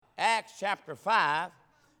Acts chapter 5,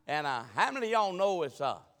 and how many of y'all know it's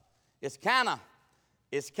kind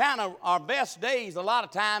of our best days a lot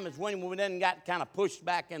of time is when we then got kind of pushed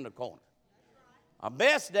back in the corner. Our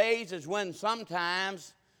best days is when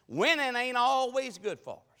sometimes winning ain't always good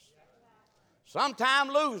for us.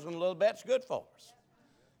 Sometimes losing a little bit's good for us.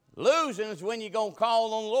 Losing is when you're going to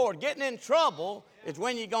call on the Lord. Getting in trouble is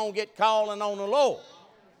when you're going to get calling on the Lord.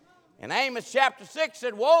 And Amos chapter 6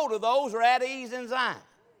 said, woe to those who are at ease in Zion.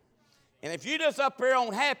 And if you're just up here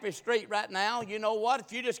on Happy Street right now, you know what?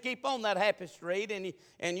 If you just keep on that Happy Street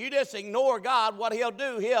and you just ignore God, what He'll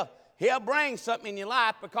do, He'll bring something in your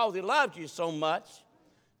life because He loves you so much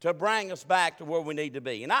to bring us back to where we need to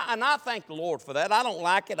be. And I thank the Lord for that. I don't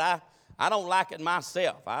like it. I don't like it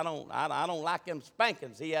myself. I don't like them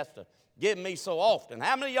spankings He has to give me so often.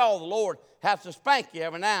 How many of y'all the Lord has to spank you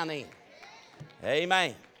every now and then?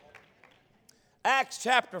 Amen. Acts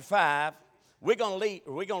chapter 5. We're going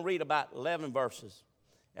to read about 11 verses,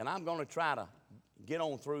 and I'm going to try to get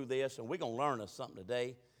on through this, and we're going to learn us something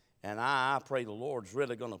today. And I pray the Lord's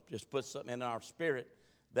really going to just put something in our spirit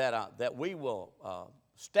that we will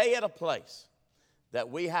stay at a place that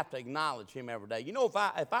we have to acknowledge Him every day. You know, if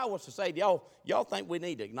I was to say to y'all think we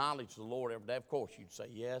need to acknowledge the Lord every day? Of course you'd say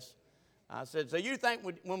yes. I said, so you think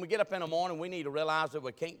when we get up in the morning we need to realize that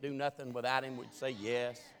we can't do nothing without Him? We'd say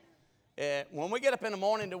yes. When we get up in the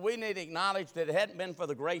morning, do we need to acknowledge that it hadn't been for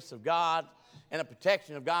the grace of God and the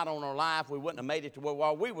protection of God on our life, we wouldn't have made it to where we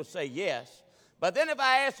are? We would say yes. But then if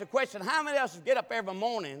I ask the question, how many of us get up every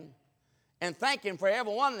morning and thank Him for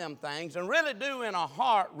every one of them things and really do in our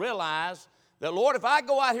heart realize that, Lord, if I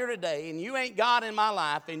go out here today and you ain't God in my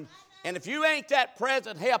life, and if you ain't that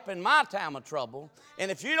present help in my time of trouble,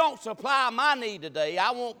 and if you don't supply my need today,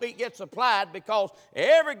 I won't get supplied, because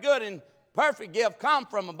every good and perfect gift come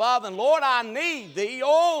from above. And Lord, I need Thee.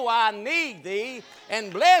 Oh, I need Thee.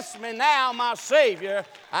 And bless me now, my Savior,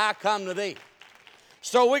 I come to Thee.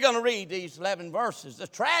 So we're going to read these 11 verses. A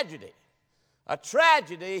tragedy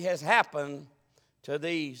has happened to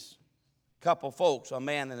these couple folks, a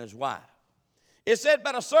man and his wife. It said,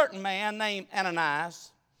 but a certain man named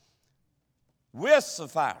Ananias with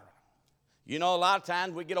Sapphira. You know, a lot of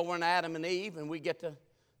times we get over in Adam and Eve and we get to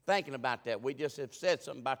thinking about that. We just have said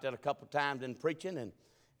something about that a couple of times in preaching,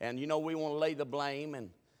 and you know, we want to lay the blame,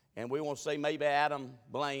 and we want to say maybe Adam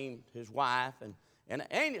blamed his wife, and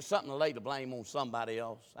ain't it something to lay the blame on somebody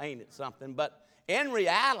else? Ain't it something? But in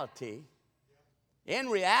reality,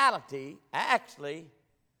 actually,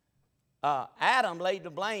 Adam laid the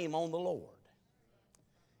blame on the Lord.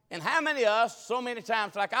 And how many of us, so many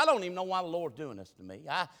times, like, I don't even know why the Lord's doing this to me.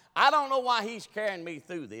 I don't know why He's carrying me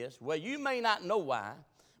through this. Well, you may not know why,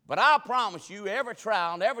 but I promise you, every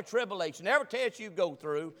trial and every tribulation, every test you go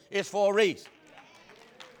through is for a reason.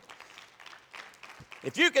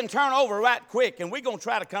 If you can turn over right quick, and we're going to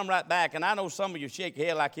try to come right back, and I know some of you shake your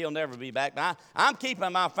head like he'll never be back, but I'm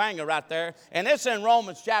keeping my finger right there, and it's in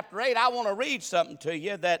Romans chapter 8. I want to read something to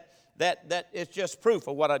you that is just proof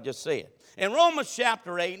of what I just said. In Romans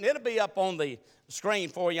chapter 8, and it'll be up on the screen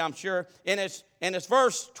for you, I'm sure, and it's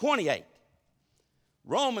verse 28.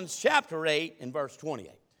 Romans chapter 8 and verse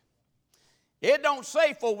 28. It don't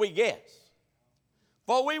say for we guess,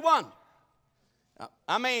 for we wonder.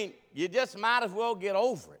 I mean, you just might as well get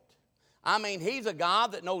over it. I mean, He's a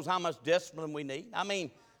God that knows how much discipline we need. I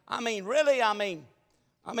mean, really,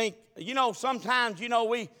 you know, sometimes, you know,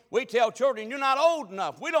 we tell children, you're not old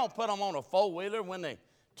enough. We don't put them on a four-wheeler when they're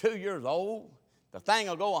 2 years old. The thing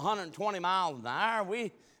will go 120 miles an hour.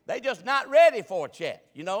 They just not ready for it yet,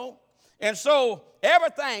 you know. And so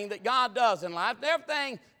everything that God does in life,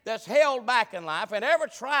 everything that's held back in life, and every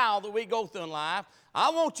trial that we go through in life, I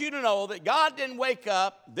want you to know that God didn't wake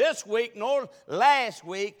up this week nor last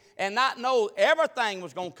week and not know everything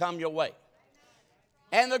was going to come your way.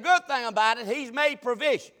 And the good thing about it, He's made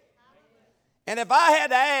provision. And if I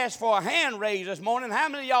had to ask for a hand raise this morning, how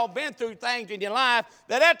many of y'all been through things in your life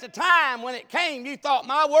that at the time when it came, you thought,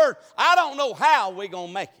 my word, I don't know how we're going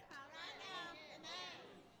to make it.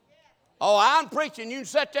 Oh, I'm preaching. You can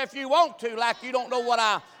sit there if you want to like you don't know what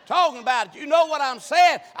I'm talking about. You know what I'm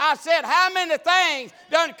saying? I said, how many things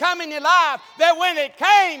done come in your life that when it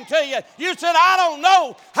came to you, you said, I don't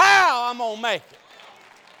know how I'm going to make it.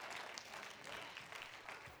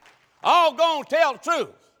 All going to tell the truth.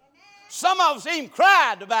 Some of us even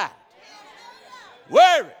cried about it.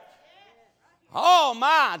 Worried. Oh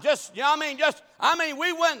my,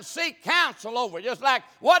 we wouldn't seek counsel over it. Just like,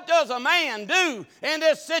 what does a man do in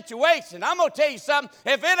this situation? I'm going to tell you something.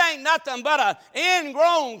 If it ain't nothing but an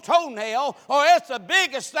ingrown toenail, or it's the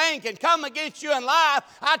biggest thing can come against you in life,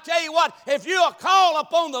 I tell you what, if you'll call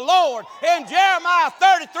upon the Lord, in Jeremiah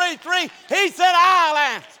 33:3, he said, I'll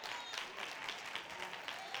answer.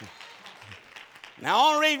 Now,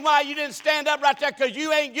 the only reason why you didn't stand up right there, because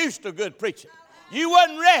you ain't used to good preaching. You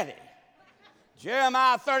wasn't ready.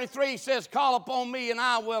 Jeremiah 33 says, call upon me and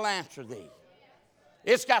I will answer thee.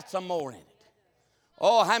 It's got some more in it.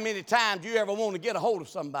 Oh, how many times do you ever want to get a hold of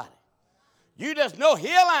somebody? You just know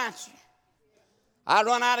he'll answer. I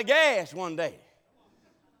run out of gas one day.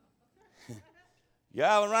 You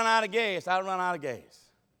ever run out of gas? I run out of gas.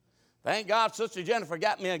 Thank God Sister Jennifer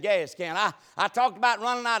got me a gas can. I talked about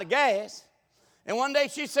running out of gas, and one day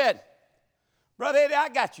she said, Brother Eddie, I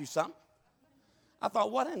got you something. I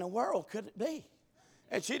thought, what in the world could it be?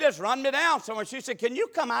 And she just run me down somewhere. She said, can you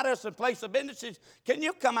come out of some place of business? She said, can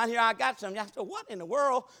you come out here? I got something. I said, what in the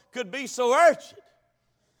world could be so urgent?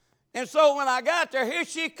 And so when I got there, here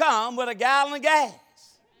she come with a gallon of gas.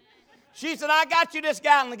 She said, I got you this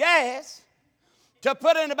gallon of gas to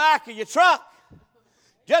put in the back of your truck.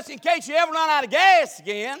 Just in case you ever run out of gas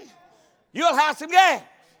again, you'll have some gas.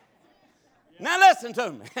 Now listen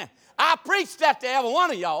to me. I preached that to every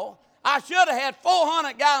one of y'all. I should have had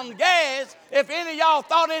 400 gallons of gas if any of y'all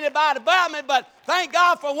thought anybody about me, but thank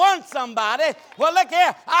God for one somebody. Well, look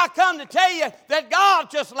here, I come to tell you that God,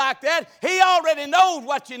 just like that, he already knows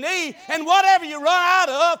what you need, and whatever you run out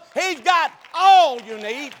of, he's got all you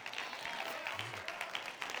need.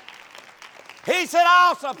 He said,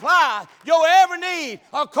 I'll supply your every need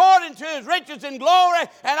according to his riches and glory.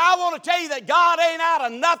 And I want to tell you that God ain't out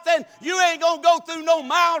of nothing. You ain't going to go through no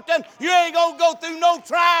mountain. You ain't going to go through no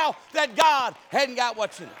trial that God hadn't got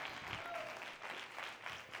what you need.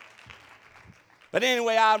 But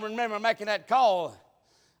anyway, I remember making that call.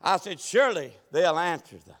 I said, surely they'll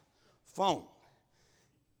answer the phone.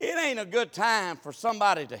 It ain't a good time for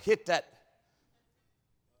somebody to hit that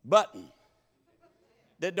button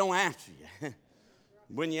that don't answer you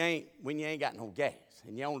when you ain't got no gas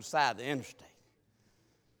and you're on the side of the interstate.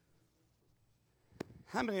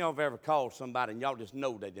 How many of y'all have ever called somebody and y'all just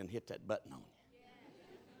know they didn't hit that button on you?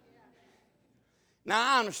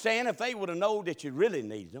 Now, I understand if they would have known that you really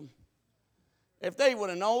needed them. If they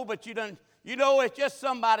would have known, but you don't, it's just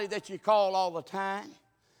somebody that you call all the time.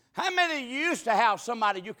 How many of you used to have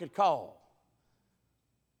somebody you could call,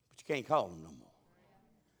 but you can't call them no more?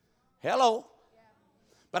 Hello?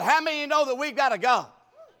 But how many of you know that we've got a God?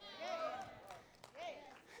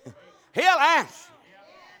 He'll answer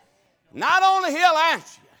you. Not only he'll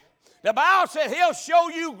answer you, the Bible said he'll show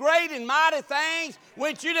you great and mighty things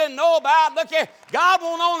which you didn't know about. Look here, God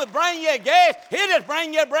won't only bring you gas, he'll just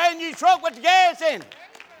bring you a brand new truck with the gas in it.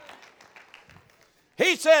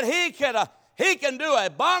 He said he can do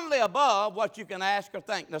abundantly above what you can ask or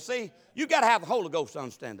think. Now see, you got to have the Holy Ghost to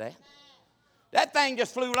understand that. That thing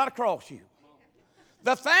just flew right across you.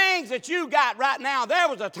 The things that you got right now, there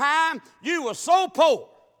was a time you were so poor,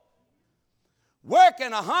 working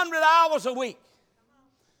 100 hours a week,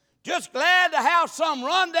 just glad to have some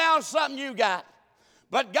rundown something you got.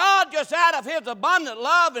 But God, just out of his abundant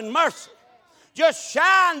love and mercy, just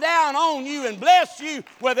shined down on you and blessed you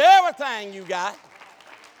with everything you got.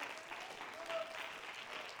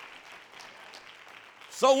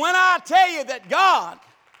 So when I tell you that God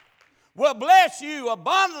will bless you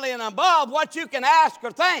abundantly and above what you can ask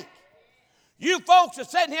or think. You folks are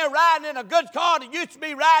sitting here riding in a good car that used to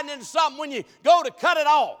be riding into something when you go to cut it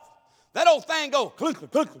off. That old thing goes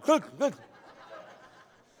clunk, clunk, clunk, clunk.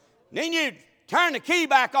 Then you turn the key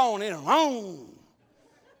back on and vroom.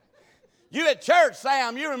 You at church,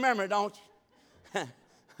 Sam, you remember it, don't you?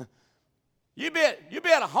 you be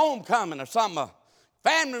at a homecoming or something, a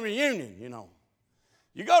family reunion, you know.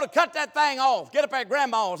 You go to cut that thing off, get up at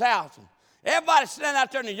Grandma's house, and everybody's standing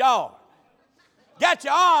out there in the yard. Got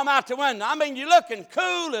your arm out the window. I mean, you're looking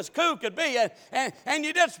cool as cool could be, and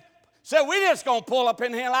you just said, we're just going to pull up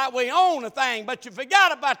in here like we own the thing, but you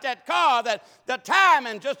forgot about that car, that the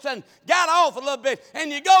timing just got off a little bit,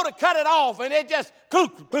 and you go to cut it off, and it just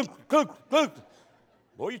clunk, clunk, clunk, clunk.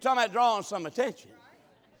 Boy, you're talking about drawing some attention.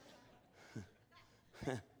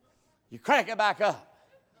 You crank it back up.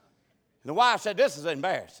 And the wife said, this is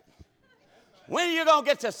embarrassing. When are you going to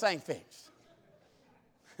get this thing fixed?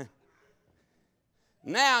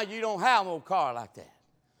 Now you don't have an old car like that.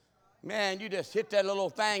 Man, you just hit that little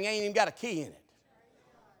thing, ain't even got a key in it.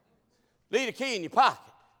 Leave the key in your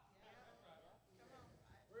pocket.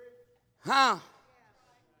 Huh?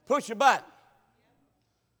 Push your button.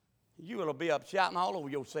 you will be up shouting all over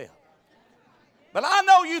yourself. But I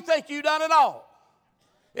know you think you done it all.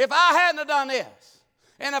 If I hadn't have done this,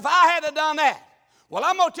 and if I hadn't have done that, well,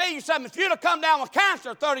 I'm going to tell you something. If you'd have come down with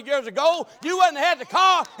cancer 30 years ago, you wouldn't have had the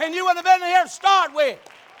car, and you wouldn't have been here to start with.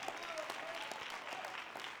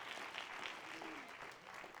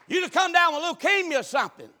 You'd have come down with leukemia or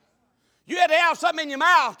something. You had to have something in your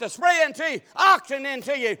mouth to spray into you, oxygen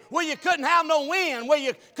into you, where you couldn't have no wind, where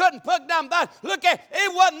you couldn't put down. Look at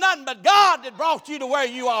it, wasn't nothing but God that brought you to where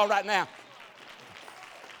you are right now.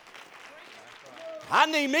 I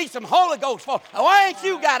need me some Holy Ghost for. Why ain't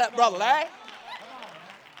you got up, Brother Larry?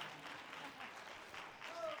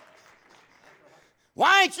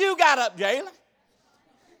 Why ain't you got up, Jalen?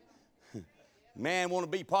 Man want to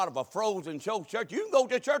be part of a frozen show church. You can go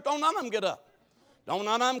to church, don't none of them get up. Don't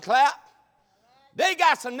none of them clap. They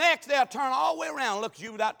got some necks, they'll turn all the way around. Look at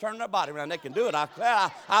you without turning their body around. They can do it.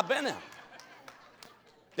 I've been there.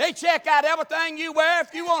 They check out everything you wear.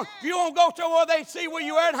 If you want to go to where they see where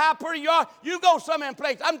you are and how pretty you are, you go some in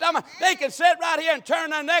place. I'm talking about they can sit right here and turn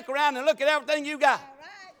their neck around and look at everything you got.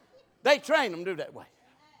 They train them to do that way.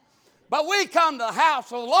 But we come to the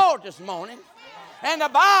house of the Lord this morning, and the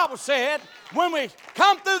Bible said when we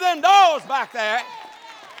come through them doors back there,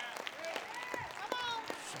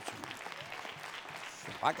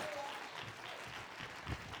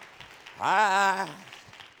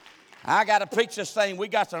 I got to preach this thing. We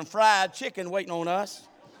got some fried chicken waiting on us.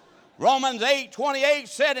 Romans 8:28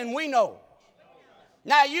 said, and we know.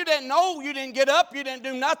 Now, you didn't know. You didn't get up. You didn't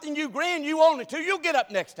do nothing. You grinned. You wanted to. You'll get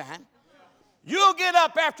up next time. You'll get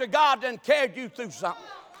up after God done carried you through something.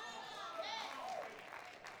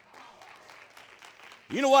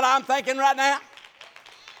 You know what I'm thinking right now?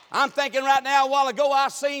 I'm thinking right now, a while ago, I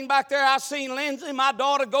seen Lindsay, my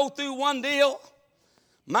daughter, go through one deal.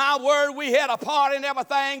 My word, we had a party and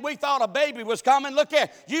everything. We thought a baby was coming. Look here,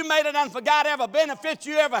 you may have done forgot every benefit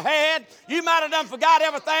you ever had. You might have done forgot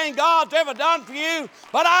everything God's ever done for you,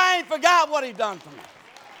 but I ain't forgot what He done for me.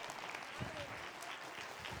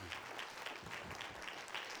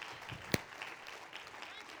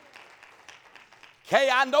 Kay,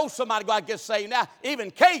 I know somebody going to get saved now.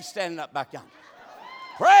 Even Kay standing up back yonder.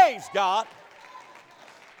 Praise God.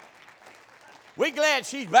 We're glad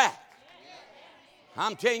she's back.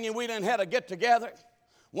 I'm telling you, we done had a get together.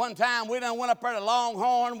 One time we done went up there to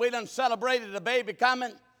Longhorn. We done celebrated the baby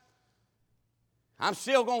coming. I'm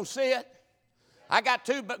still going to see it. I got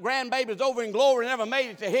 2 grandbabies over in Glory, never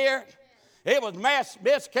made it to here. It was mass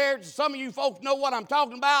miscarriage. Some of you folks know what I'm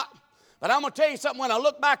talking about. But I'm going to tell you something. When I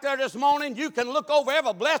look back there this morning, you can look over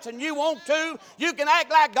every blessing you want to. You can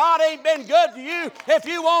act like God ain't been good to you if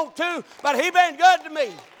you want to, but He been good to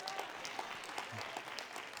me.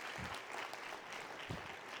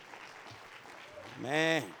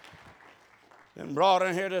 Man, been brought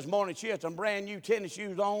in here this morning. She had some brand new tennis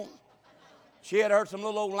shoes on. She had her some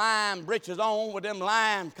little old lime breeches on with them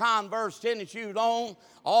lime Converse tennis shoes on,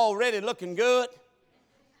 already looking good.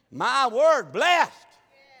 My word, blessed.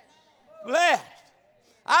 Blessed.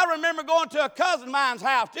 I remember going to a cousin of mine's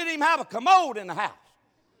house. Didn't even have a commode in the house.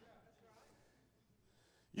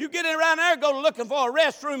 You get in around there, go looking for a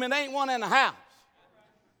restroom, and there ain't one in the house.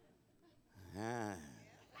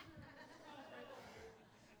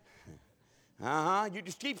 You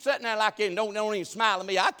just keep sitting there like that and don't even smile at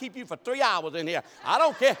me. I'll keep you for 3 hours in here. I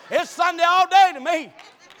don't care. It's Sunday all day to me.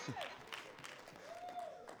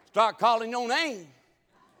 Start calling your name.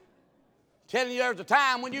 Telling you there's a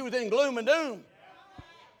time when you was in gloom and doom.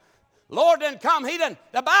 Lord didn't come.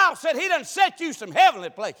 The Bible said He done set you some heavenly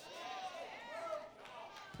places.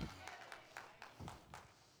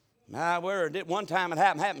 My word, one time it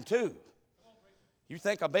happened too. You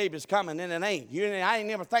think a baby's coming and it ain't. I ain't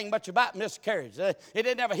never think much about miscarriage. It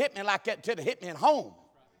didn't ever hit me like that until it hit me at home.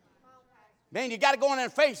 Man, you got to go in there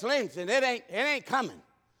and face Lindsay, and it ain't coming.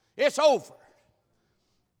 It's over.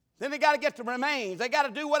 Then they got to get the remains. They got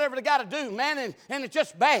to do whatever they got to do, man, and it's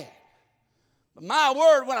just bad. But my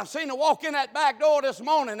word, when I seen her walk in that back door this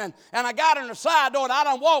morning, and I got her in the side door, and I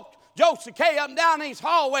done walked Joseph K. up and down these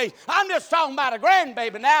hallways. I'm just talking about a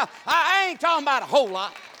grandbaby now. I ain't talking about a whole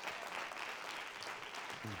lot.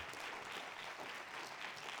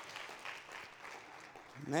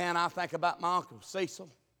 Man, I think about my Uncle Cecil.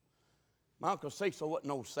 My Uncle Cecil wasn't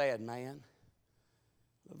no sad man.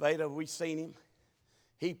 Later, we seen him.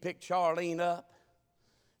 He picked Charlene up.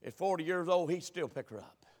 At 40 years old, he'd still pick her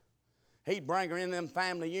up. He'd bring her in them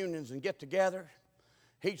family unions and get together.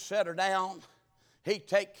 He'd set her down. He'd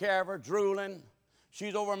take care of her, drooling.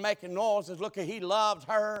 She's over making noises. Look, he loved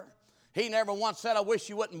her. He never once said, I wish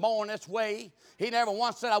you wasn't born this way. He never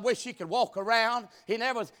once said, I wish you could walk around. He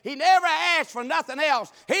never asked for nothing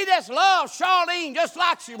else. He just loved Charlene just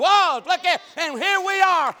like she was. Look at, and here we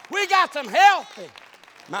are. We got some healthy.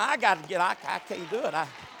 Now, I can't do it. I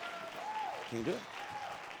can't do it.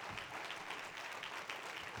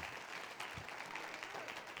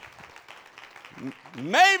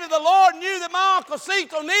 Maybe the Lord knew that my Uncle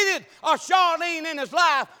Cecil needed a Charlene in his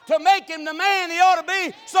life to make him the man he ought to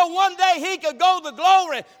be, so one day he could go to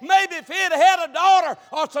glory. Maybe if he'd had a daughter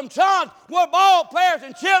or some sons were ball players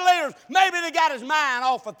and cheerleaders, maybe they got his mind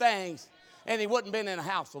off of things and he wouldn't been in the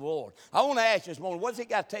house of the Lord. I want to ask you this morning, what does he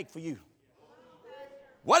got to take for you?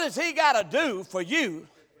 What does he got to do for you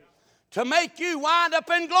to make you wind up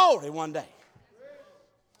in glory one day?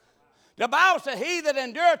 The Bible said, he that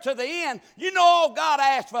endureth to the end, you know all God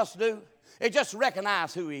asked for us to do is just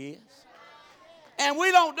recognize who he is. And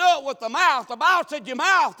we don't do it with the mouth. The Bible said your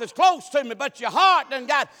mouth is close to me, but your heart doesn't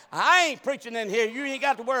got. I ain't preaching in here. You ain't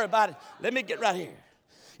got to worry about it. Let me get right here.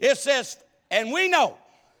 It says, and we know.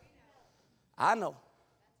 I know.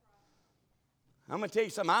 I'm going to tell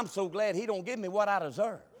you something. I'm so glad he don't give me what I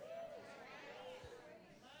deserve.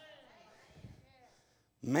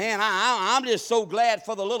 Man, I'm just so glad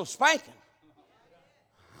for the little spanking.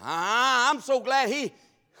 I'm so glad he...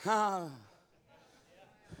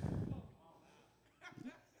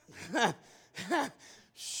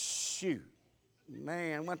 Shoot.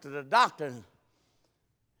 Man, went to the doctor.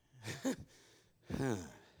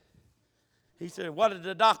 He said, what did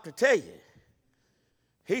the doctor tell you?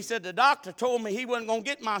 He said, the doctor told me he wasn't going to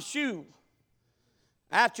get my shoe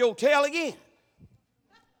out your tail again.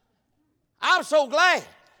 I'm so glad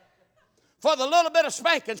for the little bit of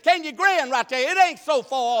spankings. Can you grin right there? It ain't so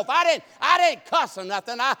far off. I didn't cuss or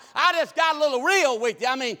nothing. I just got a little real with you.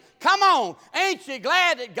 I mean, come on. Ain't you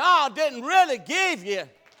glad that God didn't really give you?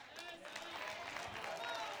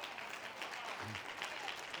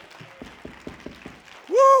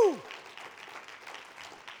 Woo!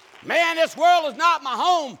 Man, this world is not my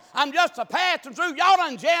home. I'm just a passing through. Y'all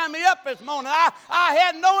done jammed me up this morning. I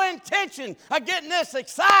had no intention of getting this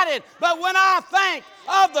excited, but when I think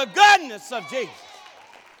of the goodness of Jesus.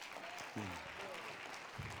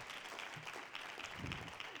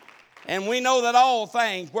 And we know that all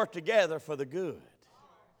things work together for the good.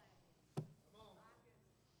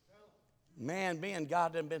 Man, being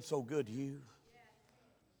God done been so good to you.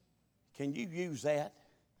 Can you use that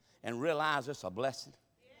and realize it's a blessing?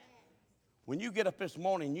 When you get up this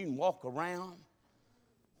morning, you can walk around.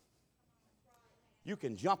 You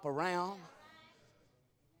can jump around.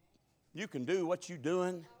 You can do what you're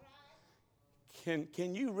doing. Can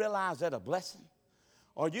you realize that a blessing?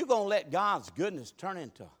 Or are you going to let God's goodness turn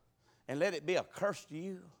into and let it be a curse to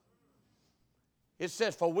you? It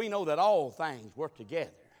says, for we know that all things work together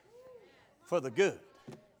for the good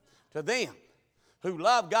to them who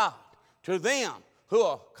love God, to them who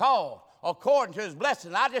are called according to his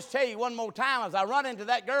blessing. I just tell you one more time, as I run into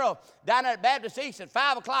that girl down there at Baptist East at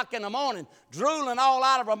 5 o'clock in the morning, drooling all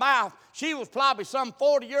out of her mouth. She was probably some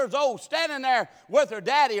 40 years old, standing there with her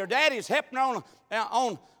daddy. Her daddy's helping her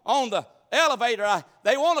on the elevator.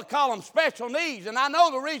 They want to call them special needs, and I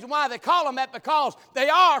know the reason why they call them that, because they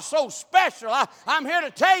are so special. I'm here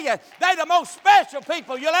to tell you, they're the most special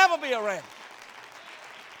people you'll ever be around.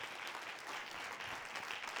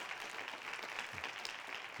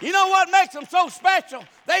 You know what makes them so special?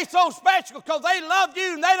 They're so special because they love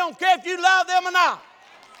you and they don't care if you love them or not.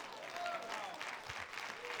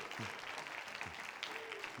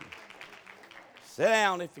 Sit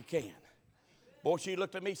down if you can. Boy, she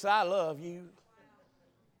looked at me and said, I love you.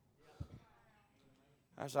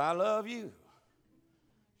 I said, I love you.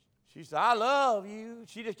 She said, I love you.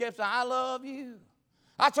 She just kept saying, I love you.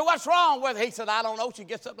 I said, what's wrong with her? He said, I don't know. She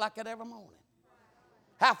gets up like that every morning.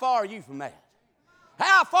 How far are you from that?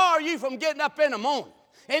 How far are you from getting up in the morning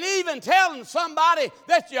and even telling somebody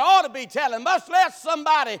that you ought to be telling, much less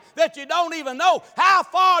somebody that you don't even know? How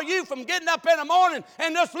far are you from getting up in the morning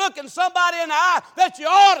and just looking somebody in the eye that you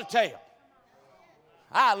ought to tell?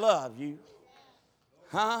 I love you.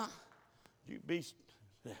 Huh? You be...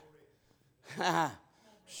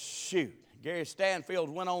 Shoot. Gary Stanfield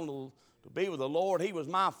went on to be with the Lord. He was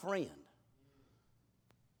my friend.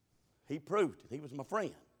 He proved it. He was my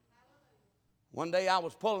friend. One day I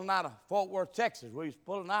was pulling out of Fort Worth, Texas. We was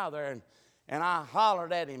pulling out of there, and I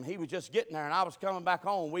hollered at him. He was just getting there, and I was coming back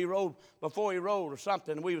home. We rode before he rode or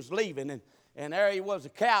something, and we was leaving, and there he was, a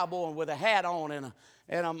cowboy with a hat on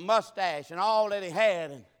and a mustache and all that he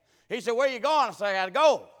had. And he said, where you going? I said, I got to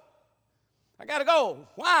go. I got to go.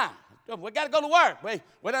 Why? We got to go to work.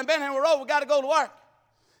 We done been here on the road. We got to go to work.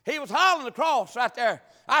 He was hollering across right there.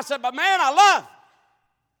 I said, but man, I love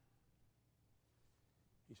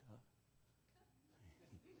you. He said,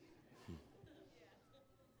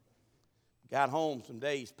 got home some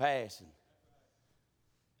days passed, and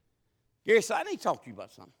Gary said, I need to talk to you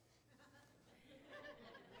about something.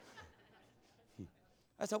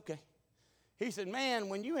 That's okay. He said, man,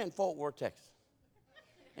 when you in Fort Worth, Texas,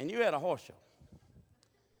 and you had a horse show,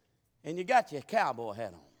 and you got your cowboy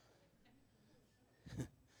hat on,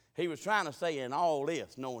 he was trying to say in all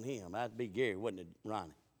this, knowing him, that'd be Gary, wouldn't it,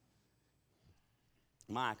 Ronnie?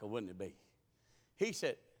 Michael, wouldn't it be? He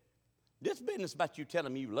said, this business about you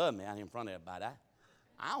telling me you love me out here in front of everybody,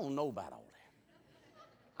 I don't know about all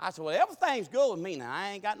that. I said, well, everything's good with me now.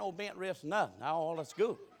 I ain't got no bent wrist, nothing. All that's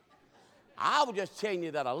good. I was just telling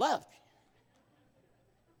you that I loved you.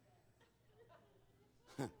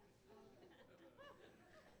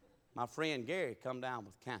 My friend Gary come down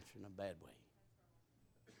with cancer in a bad way.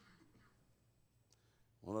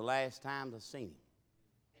 One of the last times I seen him,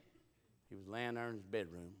 he was laying there in his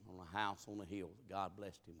bedroom on a house on a hill that God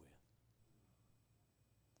blessed him with.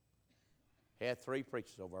 He had 3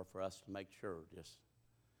 preachers over for us to make sure, just,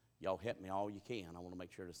 y'all help me all you can. I want to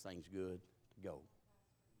make sure this thing's good to go.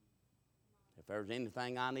 If there's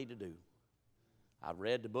anything I need to do, I've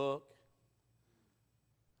read the book.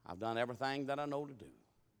 I've done everything that I know to do.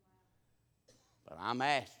 But I'm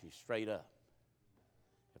asking you straight up,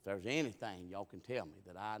 if there's anything y'all can tell me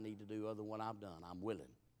that I need to do other than what I've done, I'm willing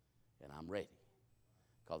and I'm ready,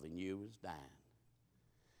 because he knew he was dying.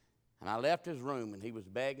 And I left his room, and he was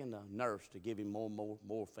begging the nurse to give him more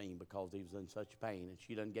morphine because he was in such pain, and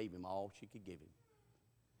she done gave him all she could give him.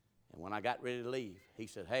 And when I got ready to leave, he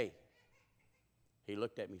said, hey, he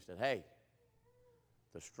looked at me and said, hey,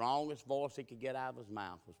 the strongest voice he could get out of his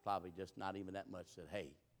mouth was probably just not even that much, said, hey.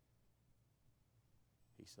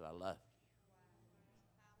 He said, I love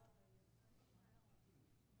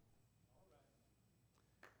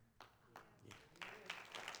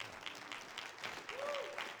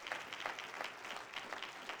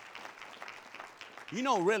you. You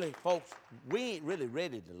know, really, folks, we ain't really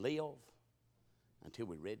ready to live until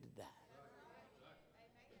we're ready to die.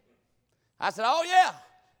 I said, oh, yeah.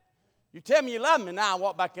 You tell me you love me now. I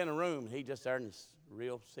walked back in the room, and he just there in this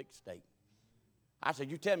real sick state. I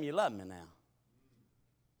said, you tell me you love me now.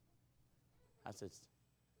 I said,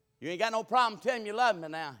 you ain't got no problem telling me you love me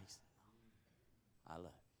now. He said, I love you.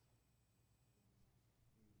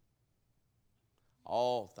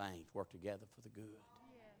 All things work together for the good.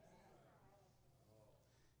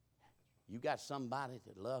 You got somebody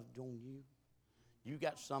that loved on you. You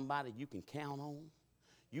got somebody you can count on.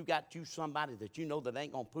 You got somebody that you know that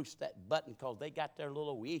ain't going to push that button because they got their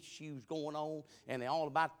little issues going on and they're all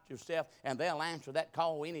about yourself, and they'll answer that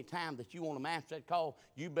call any time that you want them to answer that call.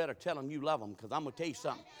 You better tell them you love them, because I'm going to tell you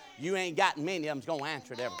something. You ain't got many of them's going to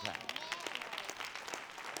answer it every time.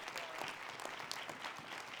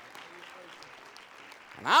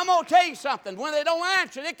 And I'm going to tell you something. When they don't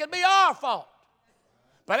answer it, it could be our fault.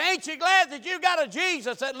 But ain't you glad that you got a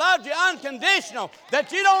Jesus that loves you unconditional,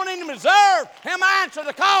 that you don't even deserve him to answer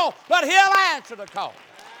the call, but he'll answer the call.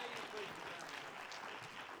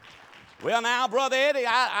 Well, now, Brother Eddie,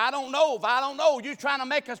 I don't know. If I don't know, you trying to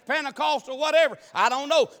make us Pentecostal or whatever. I don't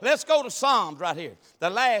know. Let's go to Psalms right here.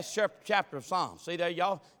 The last chapter of Psalms. See there,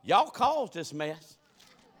 y'all? Y'all caused this mess.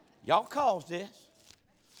 Y'all caused this.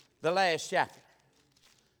 The last chapter.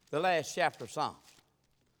 The last chapter of Psalms.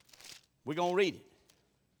 We're going to read it.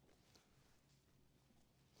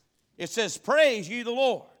 It says, praise ye the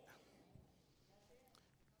Lord.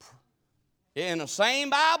 In the same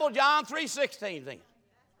Bible, John 3:16 is in.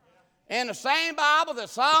 In the same Bible that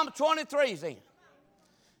Psalm 23 is in.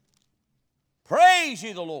 Praise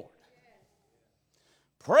ye the Lord.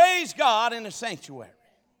 Praise God in the sanctuary.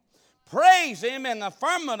 Praise him in the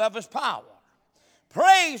firmament of his power.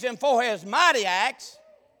 Praise him for his mighty acts.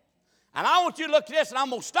 And I want you to look at this, and I'm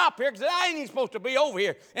going to stop here because I ain't even supposed to be over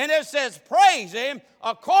here. And it says, praise him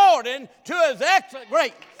according to his excellent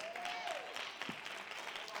greatness.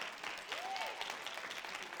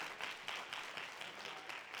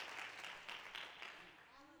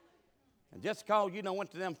 And just because you done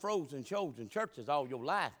went to them frozen shows and churches all your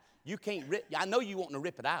life, you can't rip. I know you want to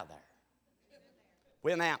rip it out of there.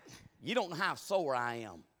 Well, now, you don't know how sore I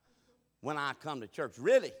am when I come to church.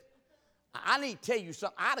 Really. I need to tell you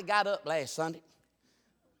something. I'd have got up last Sunday.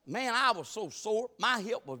 Man, I was so sore. My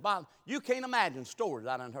hip was bothering. You can't imagine stories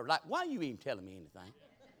I done heard. Like, why are you even telling me anything?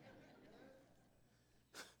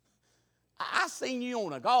 I seen you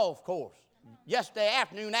on a golf course yesterday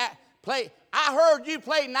afternoon. I heard you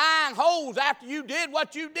play 9 holes after you did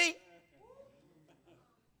what you did.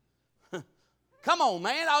 Come on,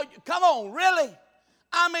 man. Come on, really?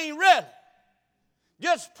 I mean, really.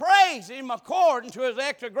 Just praise him according to his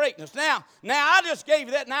extra greatness. Now I just gave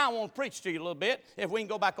you that. Now I want to preach to you a little bit. If we can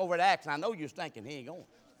go back over to Acts. And I know you're thinking he ain't going.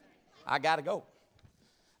 I got to go.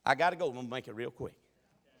 I'm going to make it real quick.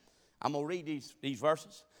 I'm going to read these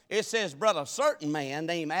verses. It says, but a certain man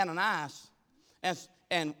named Ananias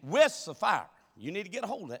and with Sapphira. You need to get a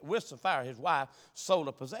hold of that. With Sapphira, his wife, sold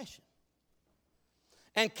a possession.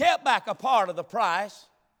 And kept back a part of the price.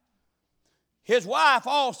 His wife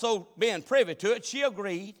also being privy to it, she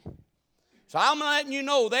agreed. So I'm letting you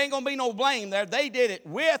know there ain't going to be no blame there. They did it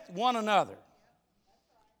with one another.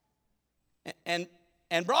 And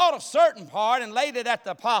brought a certain part and laid it at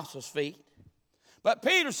the apostles' feet. But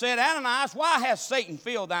Peter said, Ananias, why has Satan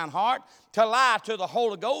filled thine heart to lie to the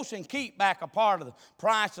Holy Ghost and keep back a part of the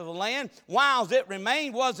price of the land? Whiles it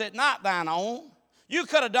remained, was it not thine own? You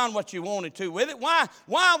could have done what you wanted to with it. Why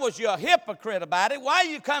was you a hypocrite about it? Why are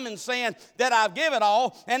you coming saying that I've given it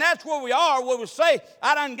all? And that's where we are, where we say,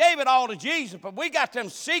 I done gave it all to Jesus, but we got them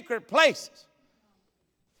secret places.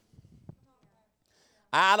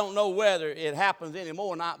 I don't know whether it happens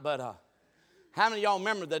anymore or not, but how many of y'all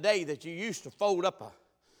remember the day that you used to fold up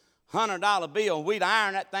a $100 bill and we'd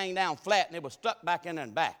iron that thing down flat and it was stuck back in there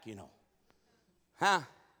and back, you know? Huh?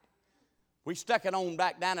 We stuck it on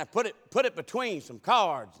back down there, put it between some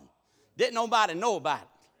cards. And didn't nobody know about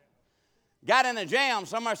it. Got in a jam,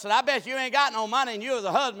 somebody said, I bet you ain't got no money. And you as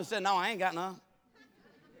a husband said, no, I ain't got none.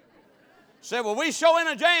 Said, well, we sure in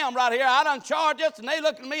a jam right here. I done charged this, and they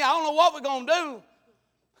look at me, I don't know what we're going to do.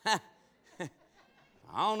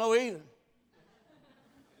 I don't know either.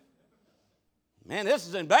 Man, this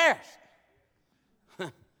is embarrassing.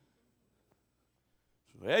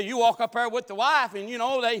 Well, you walk up there with the wife, and, you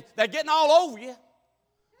know, they're getting all over you.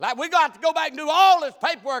 Like, we got to go back and do all this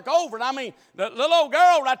paperwork over. And, I mean, the little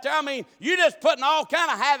girl right there, I mean, you just putting all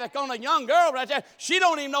kind of havoc on a young girl right there. She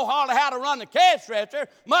don't even know hardly how to run the cash register,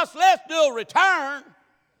 much less do a return.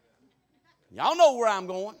 Y'all know where I'm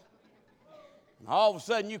going. And all of a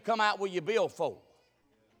sudden, you come out with your billfold.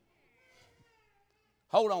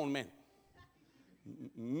 Hold on a minute.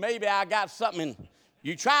 Maybe I got something.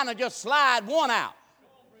 You're trying to just slide one out.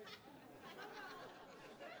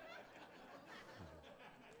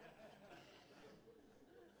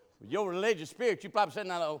 With your religious spirit, you probably said,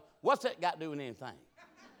 no, what's that got to do with anything?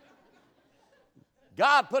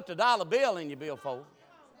 God put the dollar bill in your billfold.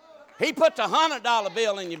 He put the $100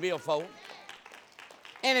 bill in your billfold.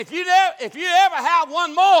 And if you ever have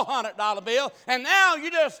one more $100 bill, and now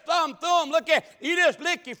you just thumb through them, you just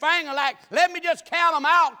lick your finger like, let me just count them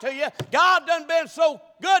out to you. God done been so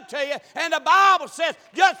good to you. And the Bible says,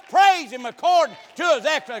 just praise him according to his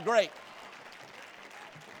extra great.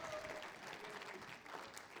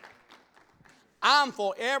 I'm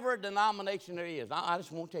for every denomination there is. I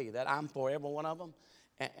just want to tell you that. I'm for every one of them,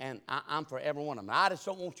 and I'm for every one of them. I just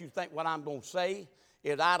don't want you to think what I'm going to say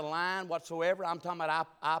is out of line whatsoever. I'm talking about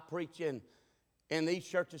I preach in these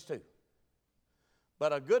churches too.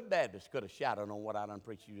 But a good Baptist could have shouted on what I done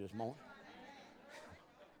preached to you this morning.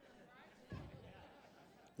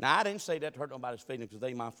 Now, I didn't say that to hurt nobody's feelings because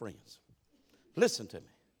they my friends. Listen to me.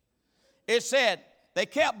 It said, they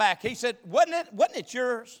kept back. He said, wasn't it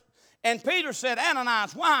yours? And Peter said,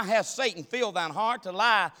 Ananias, why has Satan filled thine heart to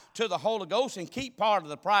lie to the Holy Ghost and keep part of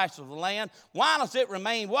the price of the land? Why does it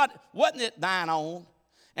remain? Wasn't it thine own?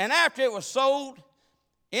 And after it was sold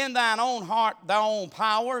in thine own heart, thy own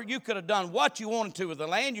power, you could have done what you wanted to with the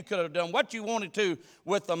land. You could have done what you wanted to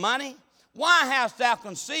with the money. Why hast thou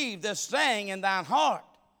conceived this thing in thine heart?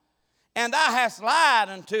 And thou hast lied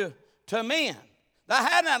unto men. Thou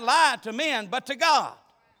hadst not lied to men, but to God.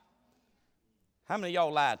 How many of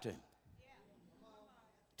y'all lied to him?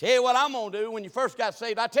 Tell you what I'm going to do when you first got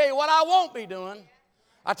saved. I tell you what I won't be doing.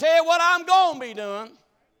 I tell you what I'm going to be doing.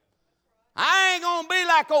 I ain't going to be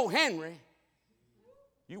like old Henry.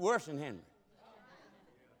 You worse than Henry.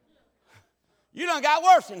 You done got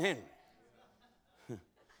worse than Henry.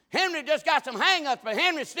 Henry just got some hang-ups, but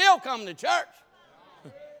Henry's still coming to church.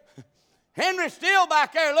 Henry's still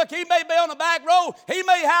back there. Look, he may be on the back row. He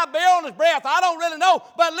may have beer on his breath. I don't really know.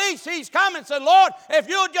 But at least he's coming and said, Lord, if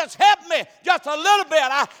you'll just help me just a little bit.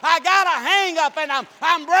 I got a hang up and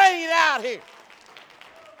I'm bringing it out here.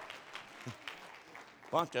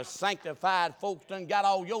 Bunch of sanctified folks done got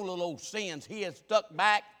all your little old sins here stuck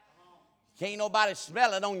back. Can't nobody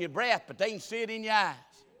smell it on your breath, but they can see it in your eyes.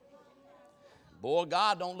 Boy,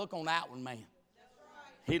 God don't look on that one, man.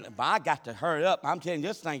 I got to hurry up. I'm telling you,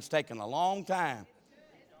 this thing's taking a long time.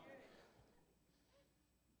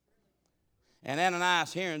 And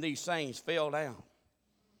Ananias, hearing these things, fell down.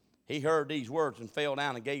 He heard these words and fell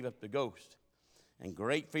down and gave up the ghost. And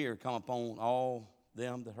great fear come upon all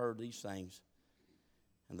them that heard these things.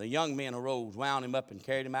 And the young men arose, wound him up, and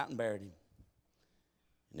carried him out and buried him.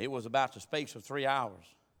 And it was about the space of 3 hours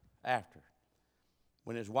after,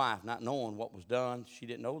 when his wife, not knowing what was done, she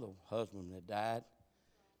didn't know the husband had died,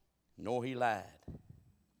 nor he lied.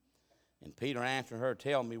 And Peter answered her,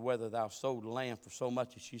 Tell me whether thou sold the land for so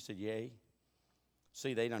much. And she said, Yea.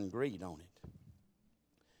 See, they done agreed on it.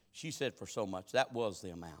 She said, For so much. That was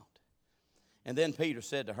the amount. And then Peter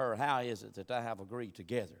said to her, How is it that I have agreed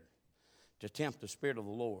together to tempt the Spirit of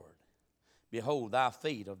the Lord? Behold, thy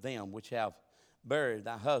feet of them which have buried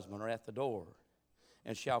thy husband are at the door,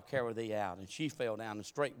 and shall carry thee out. And she fell down and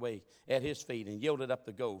straightway at his feet and yielded up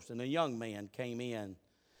the ghost. And the young man came in,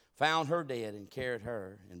 found her dead, and carried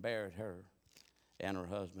her and buried her and her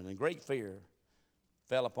husband. And great fear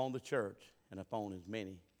fell upon the church and upon as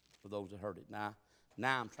many of those that heard it. Now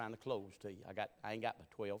I'm trying to close to you. I ain't got but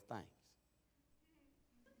 12 things.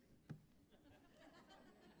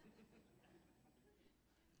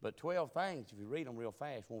 But 12 things, if you read them real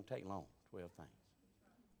fast, won't take long. 12 things.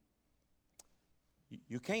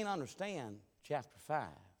 You can't understand chapter 5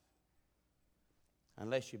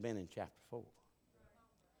 unless you've been in chapter 4.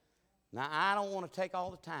 Now, I don't want to take all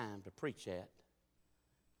the time to preach that.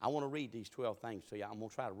 I want to read these 12 things to you. I'm going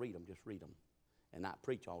to try to read them, just read them, and not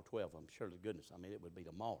preach all 12 of them. Surely, goodness, it would be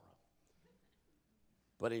tomorrow.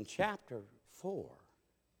 But in chapter 4,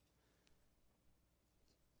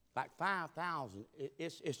 like 5,000,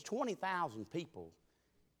 it's 20,000 people.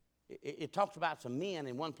 It talks about some men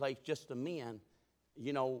in one place, just the men,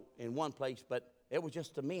 in one place, but it was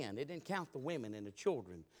just the men. It didn't count the women and the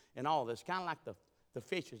children and all this. Kind of like the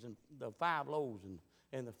fishes and the 5 loaves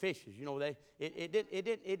and the fishes. It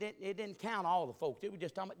didn't count all the folks. It was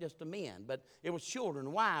just talking about just the men, but it was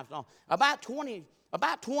children, wives, and all. About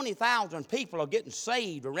 20,000 people are getting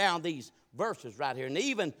saved around these verses right here, and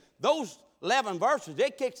even those 11 verses,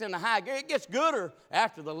 it kicks in the high gear. It gets gooder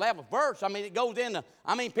after the 11th verse. It goes into,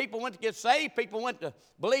 people went to get saved. People went to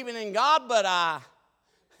believing in God. But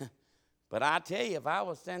I tell you, if I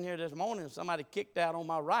was standing here this morning and somebody kicked out on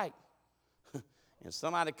my right and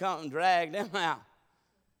somebody come and dragged them out,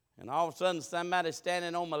 and all of a sudden somebody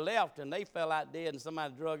standing on my left and they fell out dead and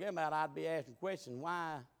somebody drug them out, I'd be asking questions,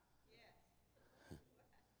 why?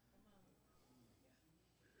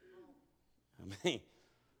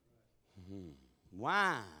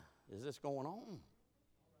 Why is this going on?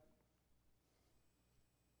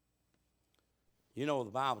 The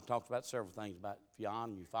Bible talks about several things about if you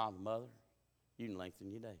honor your father and mother, you can lengthen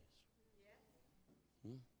your days.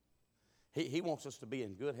 He wants us to be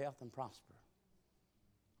in good health and prosper.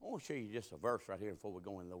 I want to show you just a verse right here before we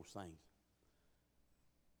go into those things.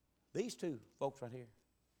 These two folks right here,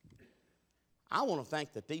 I want to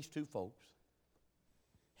think that these two folks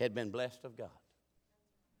had been blessed of God.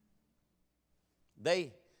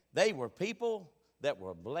 They were people that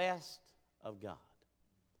were blessed of God.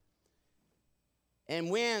 And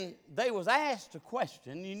when they was asked a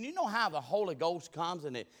question, you know how the Holy Ghost comes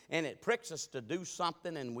and it pricks us to do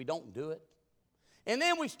something and we don't do it? And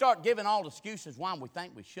then we start giving all the excuses why we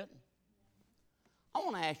think we shouldn't. I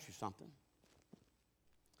want to ask you something.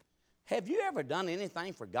 Have you ever done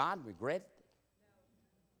anything for God and regretted it?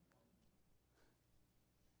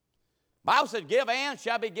 Bible said, give and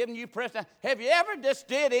shall be given you pressed down. Have you ever just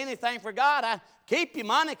did anything for God? I keep your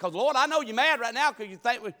money because, Lord, I know you're mad right now because you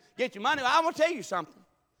think we get your money. Well, I want to tell you something.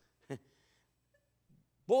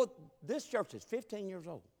 Boy, this church is 15 years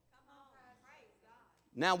old.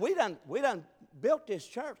 Now, we done built this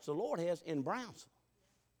church, the Lord has, in Brownsville.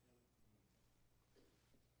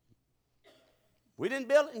 We didn't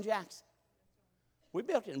build it in Jackson. We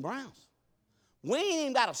built it in Brownsville. We ain't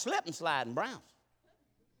even got a slip and slide in Brownsville.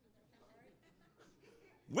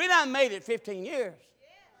 We done made it 15 years.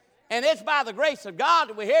 And it's by the grace of God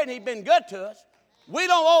that we're here, and He's been good to us. We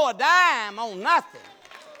don't owe a dime on nothing.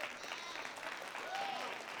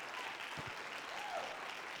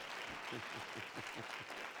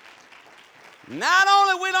 Not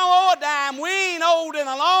only we don't owe a dime, we ain't owed in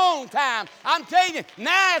a long time. I'm telling you,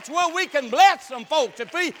 now it's where we can bless some folks.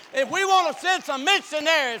 If we want to send some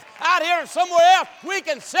missionaries out here or somewhere else, we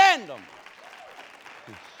can send them.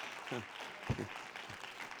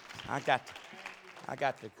 I got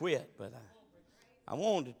to quit, but I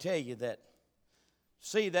wanted to tell you that,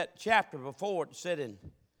 see that chapter before it said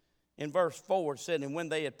in verse 4, it said, and when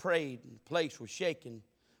they had prayed, the place was shaken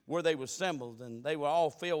where they were assembled, and they were all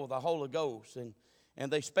filled with the Holy Ghost, and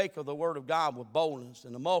they spake of the word of God with boldness,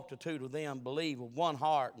 and the multitude of them believed with one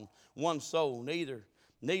heart and one soul. Neither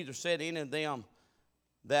said any of them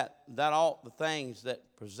that all the things that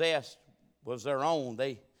possessed was their own.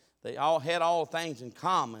 They all had all things in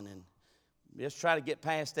common, and Just try to get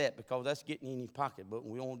past that, because that's getting in your pocketbook,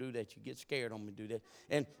 and we won't do that. You get scared on me do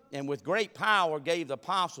that. And with great power gave the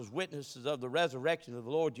apostles witnesses of the resurrection of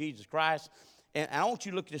the Lord Jesus Christ. And I want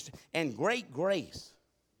you to look at this. And great grace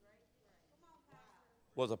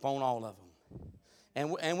was upon all of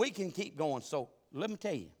them. And we can keep going. So let me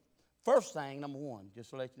tell you. First thing, number one, just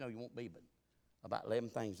to let you know, you won't be but about 11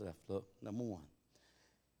 things left. Look, number one.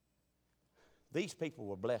 These people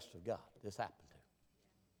were blessed of God. This happened to them.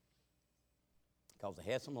 Because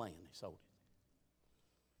they had some land, they sold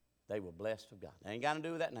it. They were blessed of God. They ain't got to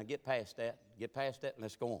do with that. Now get past that. Get past that and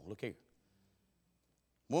let's go on. Look here.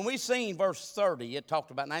 When we seen verse 30, it talked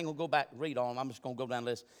about, and I ain't going to go back and read all of them. I'm just going to go down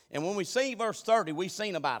the list. And when we see verse 30, we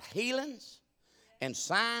seen about healings and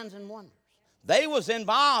signs and wonders. They was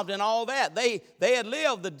involved in all that. They had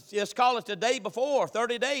lived, let's call it the day before,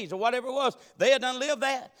 30 days or whatever it was. They had done lived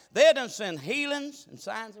that. They had done seen healings and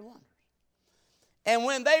signs and wonders. And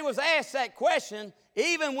when they was asked that question,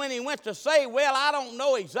 even when he went to say, well, I don't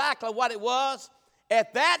know exactly what it was,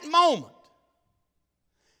 at that moment,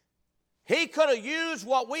 he could have used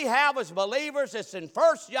what we have as believers. It's in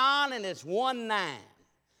 1 John and it's 1:9.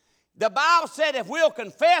 The Bible said if we'll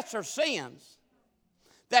confess our sins,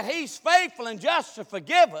 that he's faithful and just to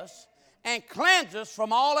forgive us and cleanse us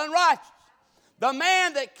from all unrighteousness. The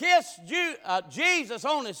man that kissed Jesus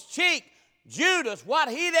on his cheek, Judas, what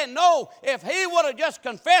he didn't know, if he would have just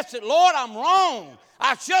confessed it, Lord, I'm wrong.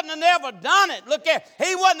 I shouldn't have never done it. Look at,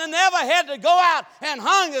 he wouldn't have never had to go out and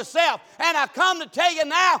hung himself. And I come to tell you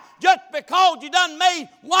now, just because you done made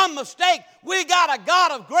one mistake, we got a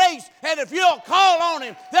God of grace. And if you'll call on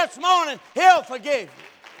him this morning, he'll forgive you.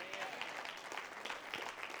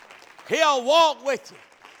 He'll walk with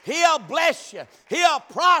you. He'll bless you. He'll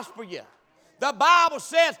prosper you. The Bible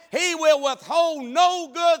says he will withhold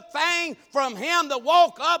no good thing from him that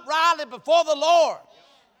walk uprightly before the Lord.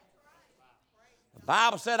 The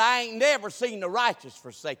Bible said, I ain't never seen the righteous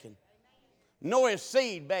forsaken, nor his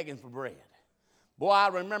seed begging for bread. Boy, I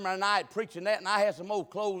remember a night preaching that, and I had some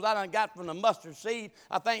old clothes I done got from the mustard seed.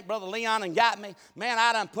 I think Brother Leon done got me. Man,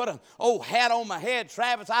 I done put an old hat on my head,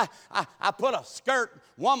 Travis. I put a skirt,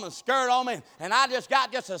 woman's skirt on me, and I just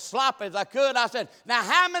got just as sloppy as I could. I said, now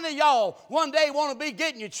how many of y'all one day want to be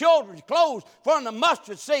getting your children's clothes from the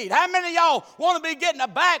mustard seed? How many of y'all want to be getting a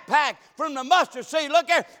backpack from the mustard seed? Look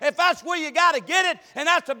here, if that's where you got to get it, and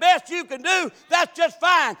that's the best you can do, that's just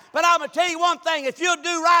fine. But I'm going to tell you one thing, if you'll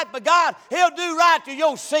do right by God, he'll do right to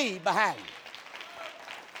your seed behind you.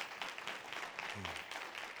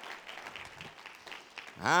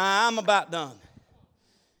 I'm about done.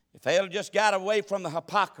 If they'll just got away from the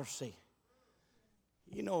hypocrisy.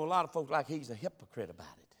 You know, a lot of folks like he's a hypocrite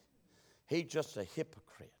about it. He's just a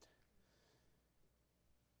hypocrite.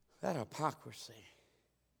 That hypocrisy.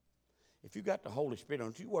 If you got the Holy Spirit,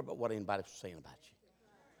 don't you worry about what anybody's saying about you.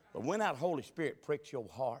 But when that Holy Spirit pricks your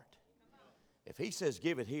heart, if he says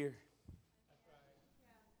give it here,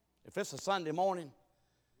 if it's a Sunday morning,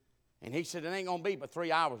 and he said it ain't going to be but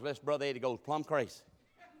 3 hours unless Brother Eddie goes plumb crazy.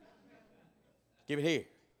 Give it here.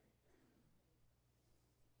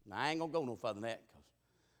 Now, I ain't going to go no further than that because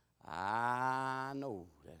I know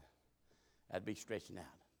that'd be stretching out.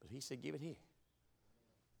 But he said, give it here.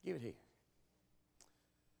 Give it here.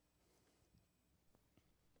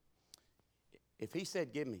 If he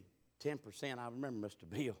said, give me 10%, I remember Mr.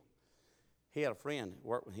 Bill. He had a friend that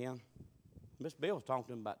worked with him. Mr. Bill was talking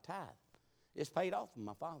to him about tithe. It's paid off from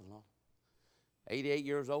my father-in-law. 88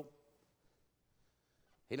 years old.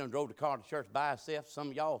 He done drove the car to church by himself. Some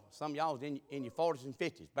of y'all's in your 40s and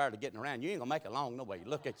 50s, barely getting around. You ain't going to make it long no way. You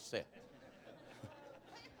look at yourself.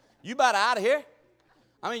 You about out of here.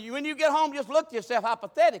 I mean, when you get home, just look at yourself how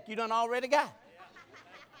pathetic you done already got.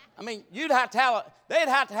 I mean, they'd have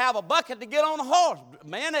to have a bucket to get on a horse.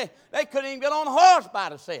 Man, they couldn't even get on a horse by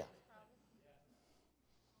themselves.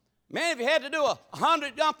 Man, if you had to do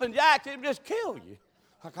 100 jumping jacks, it would just kill you.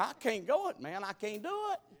 Like, I can't go it, man. I can't do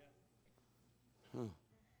it.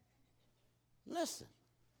 Listen,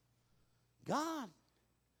 God,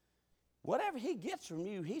 whatever he gets from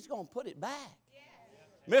you, he's going to put it back.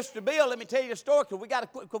 Mr. Bill, let me tell you a story,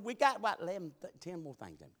 because we got about 10 more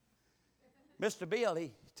things in it. Mr. Bill,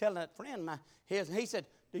 he telling that friend of mine, he said,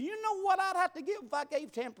 do you know what I'd have to give if I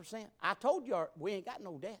gave 10%? I told you we ain't got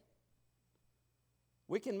no debt.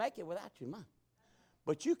 We can make it without your money.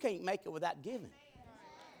 But you can't make it without giving.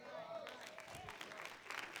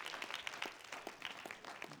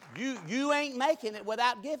 You ain't making it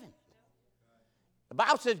without giving. The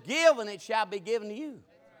Bible says, give and it shall be given to you.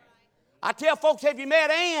 I tell folks, have you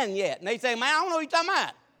met Ann yet? And they say, man, I don't know what you're talking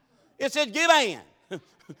about. It said, give Ann.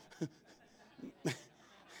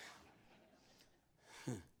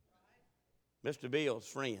 Mr. Bill's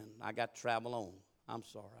friend, I got to travel on. I'm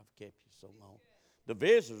sorry I've kept you so long. The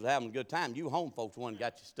visitors are having a good time. You home folks, one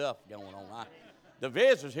got your stuff going on. The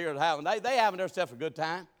visitors here are having, they having themselves a good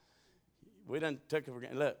time. We done took it for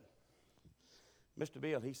granted. Look, Mr.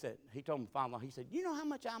 Bill, he told me father-in-law, he said, you know how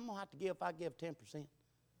much I'm going to have to give if I give 10%?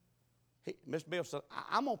 Mr. Bill said,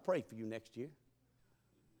 I'm going to pray for you next year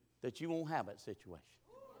that you won't have that situation.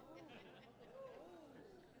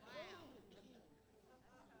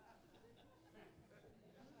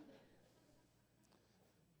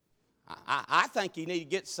 I think you need to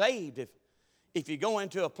get saved if you go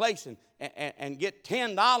into a place and get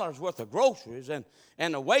 $10 worth of groceries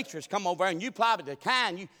and the waitress come over and you probably the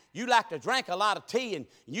kind, you like to drink a lot of tea and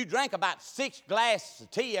you drink about 6 glasses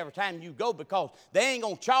of tea every time you go because they ain't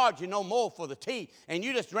going to charge you no more for the tea and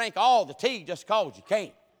you just drink all the tea just because you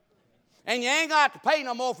can. And you ain't got to pay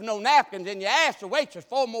no more for no napkins, and you ask the waitress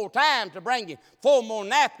 4 more times to bring you 4 more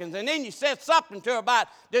napkins, and then you said something to her about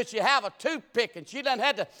did she have a toothpick, and she done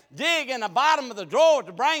had to dig in the bottom of the drawer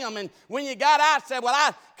to bring them, and when you got out, said,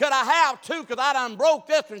 well, could I have 2 because I done broke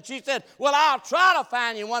this one? She said, well, I'll try to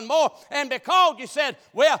find you 1 more, and because you said,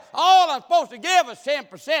 well, all I'm supposed to give is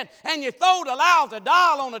 10%, and you throw the lousy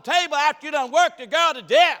doll on the table after you done worked the girl to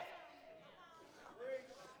death.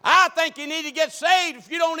 I think you need to get saved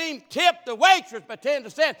if you don't even tip the waitress by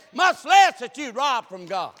 10%, much less that you rob from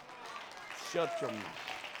God. Shut your mouth.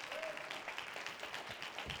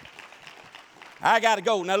 I got to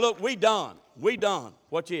go. Now, look, we done. We done.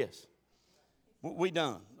 Watch this. We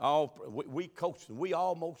done. We coaching. We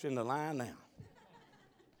almost in the line now.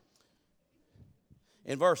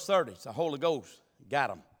 In verse 30, it's the Holy Ghost got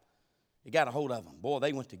them. He got a hold of them. Boy,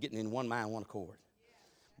 they went to getting in one mind, one accord.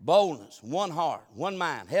 Boldness, one heart, one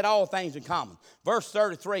mind, had all things in common. Verse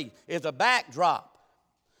 33 is a backdrop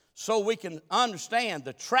so we can understand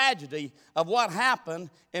the tragedy of what happened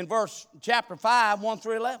in chapter 5, 1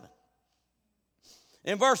 through 11.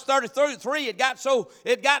 In verse 33, it got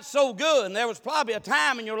so good, and there was probably a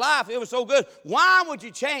time in your life it was so good. Why would you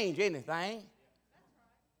change anything?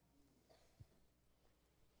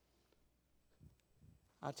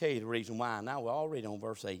 I'll tell you the reason why. Now we're already on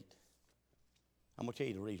verse 8. I'm going to tell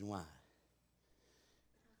you the reason why.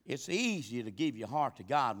 It's easier to give your heart to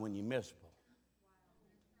God when you're miserable.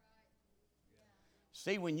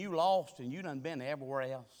 See, when you lost and you done been everywhere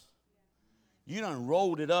else, you done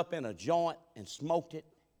rolled it up in a joint and smoked it,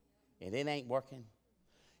 and it ain't working.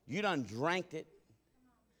 You done drank it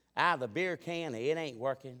out of the beer can, and it ain't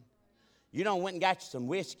working. You done went and got you some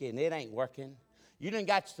whiskey, and it ain't working. You done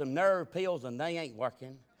got you some nerve pills, and they ain't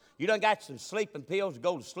working. You done got some sleeping pills to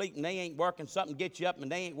go to sleep and they ain't working. Something gets you up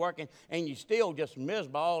and they ain't working. And you still just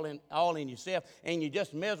miserable all in yourself. And you're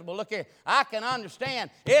just miserable. Look here, I can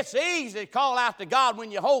understand. It's easy to call out to God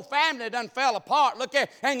when your whole family done fell apart. Look here,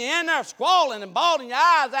 and you're in there squalling and bawling your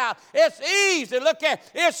eyes out. It's easy. Look here,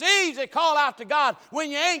 it's easy to call out to God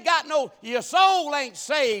when you ain't got your soul ain't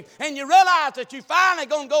saved. And you realize that you finally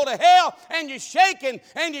going to go to hell and you're shaking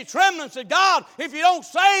and you're trembling and say, God, if you don't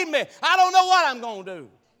save me, I don't know what I'm going to do.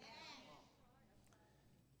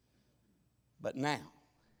 But now,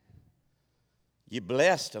 you're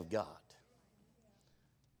blessed of God.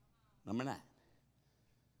 Number 9.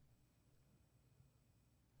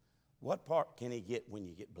 What part can he get when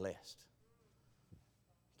you get blessed?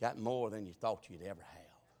 Got more than you thought you'd ever have.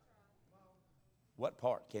 What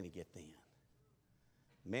part can he get then?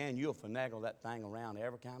 Man, you'll finagle that thing around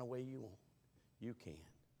every kind of way you want. You can.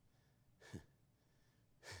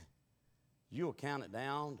 You'll count it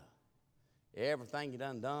down to everything you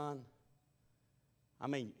done. I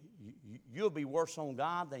mean, you'll be worse on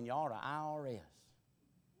God than you are to IRS.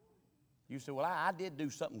 You say, well, I did do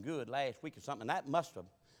something good last week or something. That must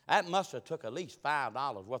have took at least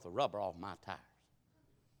 $5 worth of rubber off my tires.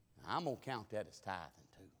 Now, I'm going to count that as tithing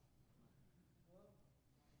too.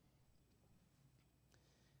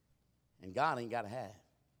 And God ain't got to have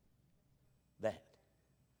that.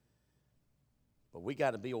 But we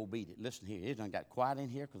got to be obedient. Listen here, it done got quiet in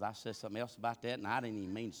here because I said something else about that, and I didn't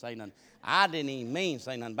even mean to say nothing. I didn't even mean to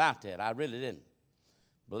say nothing about that. I really didn't.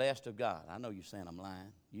 Blessed of God. I know you're saying I'm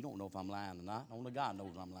lying. You don't know if I'm lying or not. Only God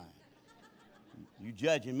knows I'm lying. You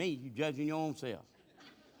judging me, you judging your own self.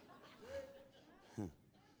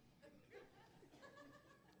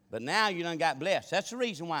 But now you done got blessed. That's the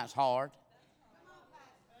reason why it's hard.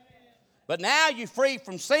 But now you're free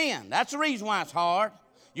from sin. That's the reason why it's hard.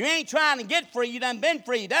 You ain't trying to get free. You done been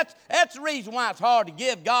free. That's the reason why it's hard to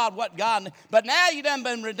give God what God needs. But now you done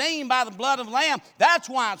been redeemed by the blood of the Lamb. That's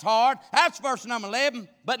why it's hard. That's verse number 11.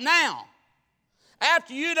 But now,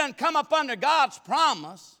 after you done come up under God's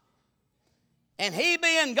promise, and he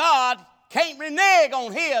being God can't renege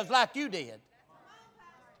on his like you did.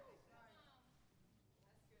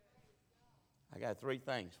 got 3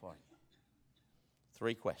 things for you.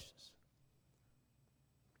 3 questions.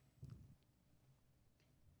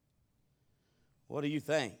 What do you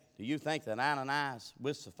think? Do you think that Ananias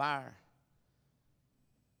with Sapphira,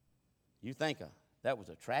 you think that was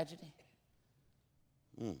a tragedy?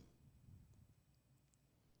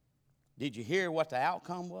 Did you hear what the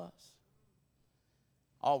outcome was?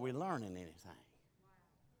 Are we learning anything?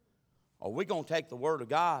 Are we going to take the Word of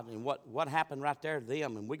God and what happened right there to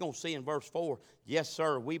them, and we're going to see in verse 4, yes,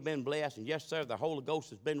 sir, we've been blessed, and yes, sir, the Holy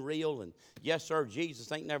Ghost has been real, and yes, sir,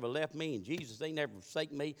 Jesus ain't never left me, and Jesus ain't never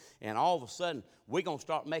forsaken me, and all of a sudden, we're going to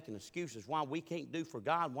start making excuses why we can't do for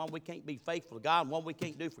God, why we can't be faithful to God, what we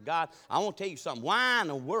can't do for God. I want to tell you something. Why in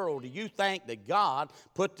the world do you think that God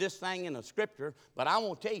put this thing in the Scripture? But I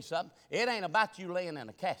want to tell you something. It ain't about you laying in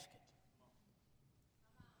a casket.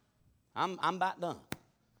 I'm about done.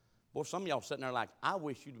 Boy, some of y'all sitting there like, I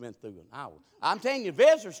wish you'd been through an hour. I'm telling you,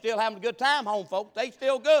 visitors still having a good time, home folks. They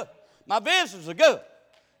still good. My visitors are good.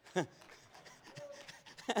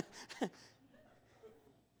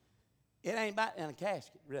 It ain't about in a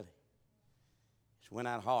casket, really. It's when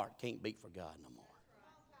that heart can't beat for God no more.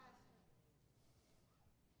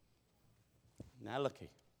 Now look here.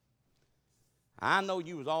 I know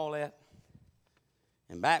you was all that.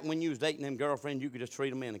 And back when you was dating them girlfriends, you could just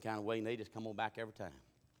treat them in the kind of way, and they just come on back every time.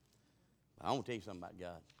 But I want to tell you something about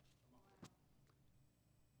God.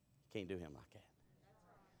 You can't do him like that.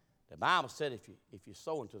 The Bible said if you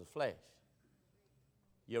sow into the flesh,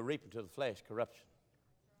 you'll reap into the flesh corruption.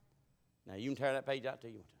 Now, you can tear that page out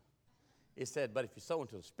till you want to. It said, but if you sow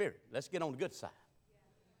into the Spirit, let's get on the good side.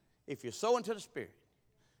 If you sow into the Spirit,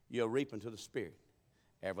 you'll reap into the Spirit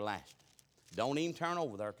everlasting. Don't even turn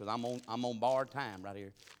over there, because I'm on borrowed time right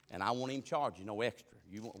here, and I won't even charge you no extra.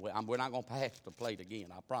 We're not going to pass the plate again,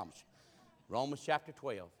 I promise you. Romans chapter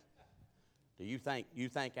 12. Do you think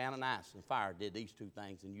Ananias and Sapphira did these 2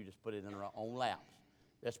 things, and you just put it in our own laps?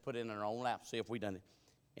 Let's put it in our own laps, see if we done it.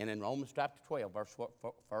 And in Romans chapter 12,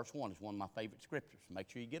 verse 1 is one of my favorite scriptures. Make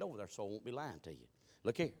sure you get over there so I won't be lying to you.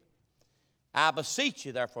 Look here. I beseech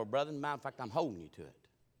you, therefore, brethren. Matter of fact, I'm holding you to it.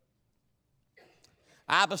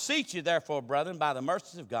 I beseech you, therefore, brethren, by the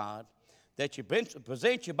mercies of God, that you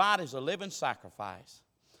present your bodies a living sacrifice,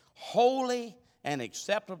 holy and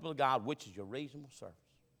acceptable to God, which is your reasonable service.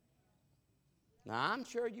 Now, I'm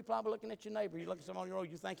sure you're probably looking at your neighbor. You look at someone on your road,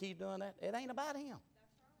 you think he's doing that? It ain't about him.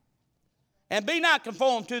 And be not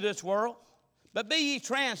conformed to this world, but be ye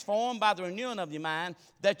transformed by the renewing of your mind,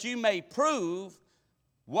 that you may prove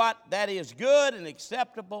what that is good and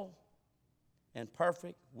acceptable and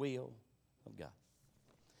perfect will of God.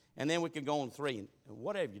 And then we can go on 3. And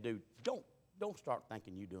whatever you do, don't start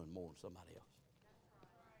thinking you're doing more than somebody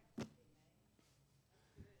else.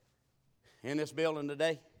 In this building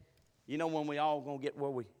today, you know when we all going to get where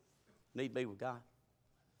we need to be with God?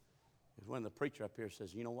 Is when the preacher up here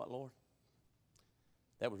says, you know what, Lord?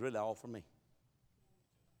 That was really all for me.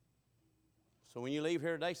 So when you leave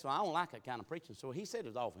here today, so I don't like that kind of preaching. So he said it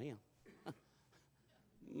was all for him.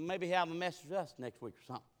 Maybe have a message to us next week or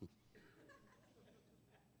something.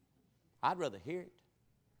 I'd rather hear it.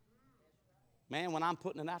 Man, when I'm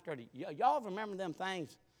putting it out there, y'all remember them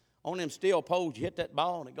things on them steel poles, you hit that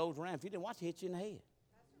ball and it goes around. If you didn't watch it, hit you in the head.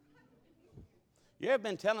 You ever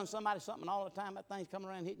been telling somebody something all the time, that thing's coming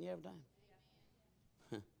around hitting you every time?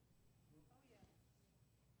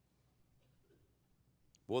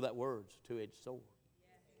 Boy, that word's a 2-edged sword.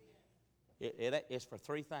 It's for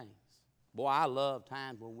 3 things. Boy, I love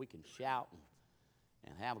times when we can shout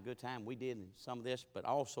and have a good time. We did in some of this, but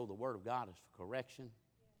also the Word of God is for correction.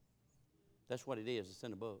 That's what it is. It's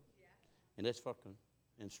in the book. And it's for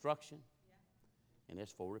instruction. And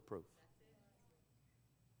it's for reproof.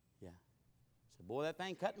 Yeah. So, boy, that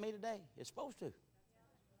thing cut me today. It's supposed to.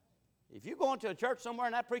 If you're going to a church somewhere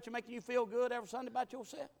and that preacher making you feel good every Sunday about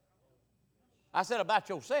yourself, I said about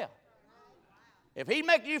yourself. If he's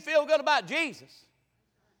making you feel good about Jesus,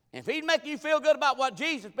 if he's making you feel good about what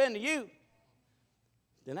Jesus has been to you,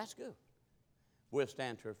 then that's good. We'll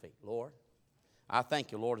stand to our feet. Lord, I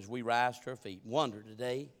thank you, Lord, as we rise to our feet. I wonder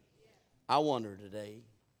today,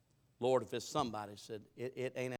 Lord, if it's somebody said, it ain't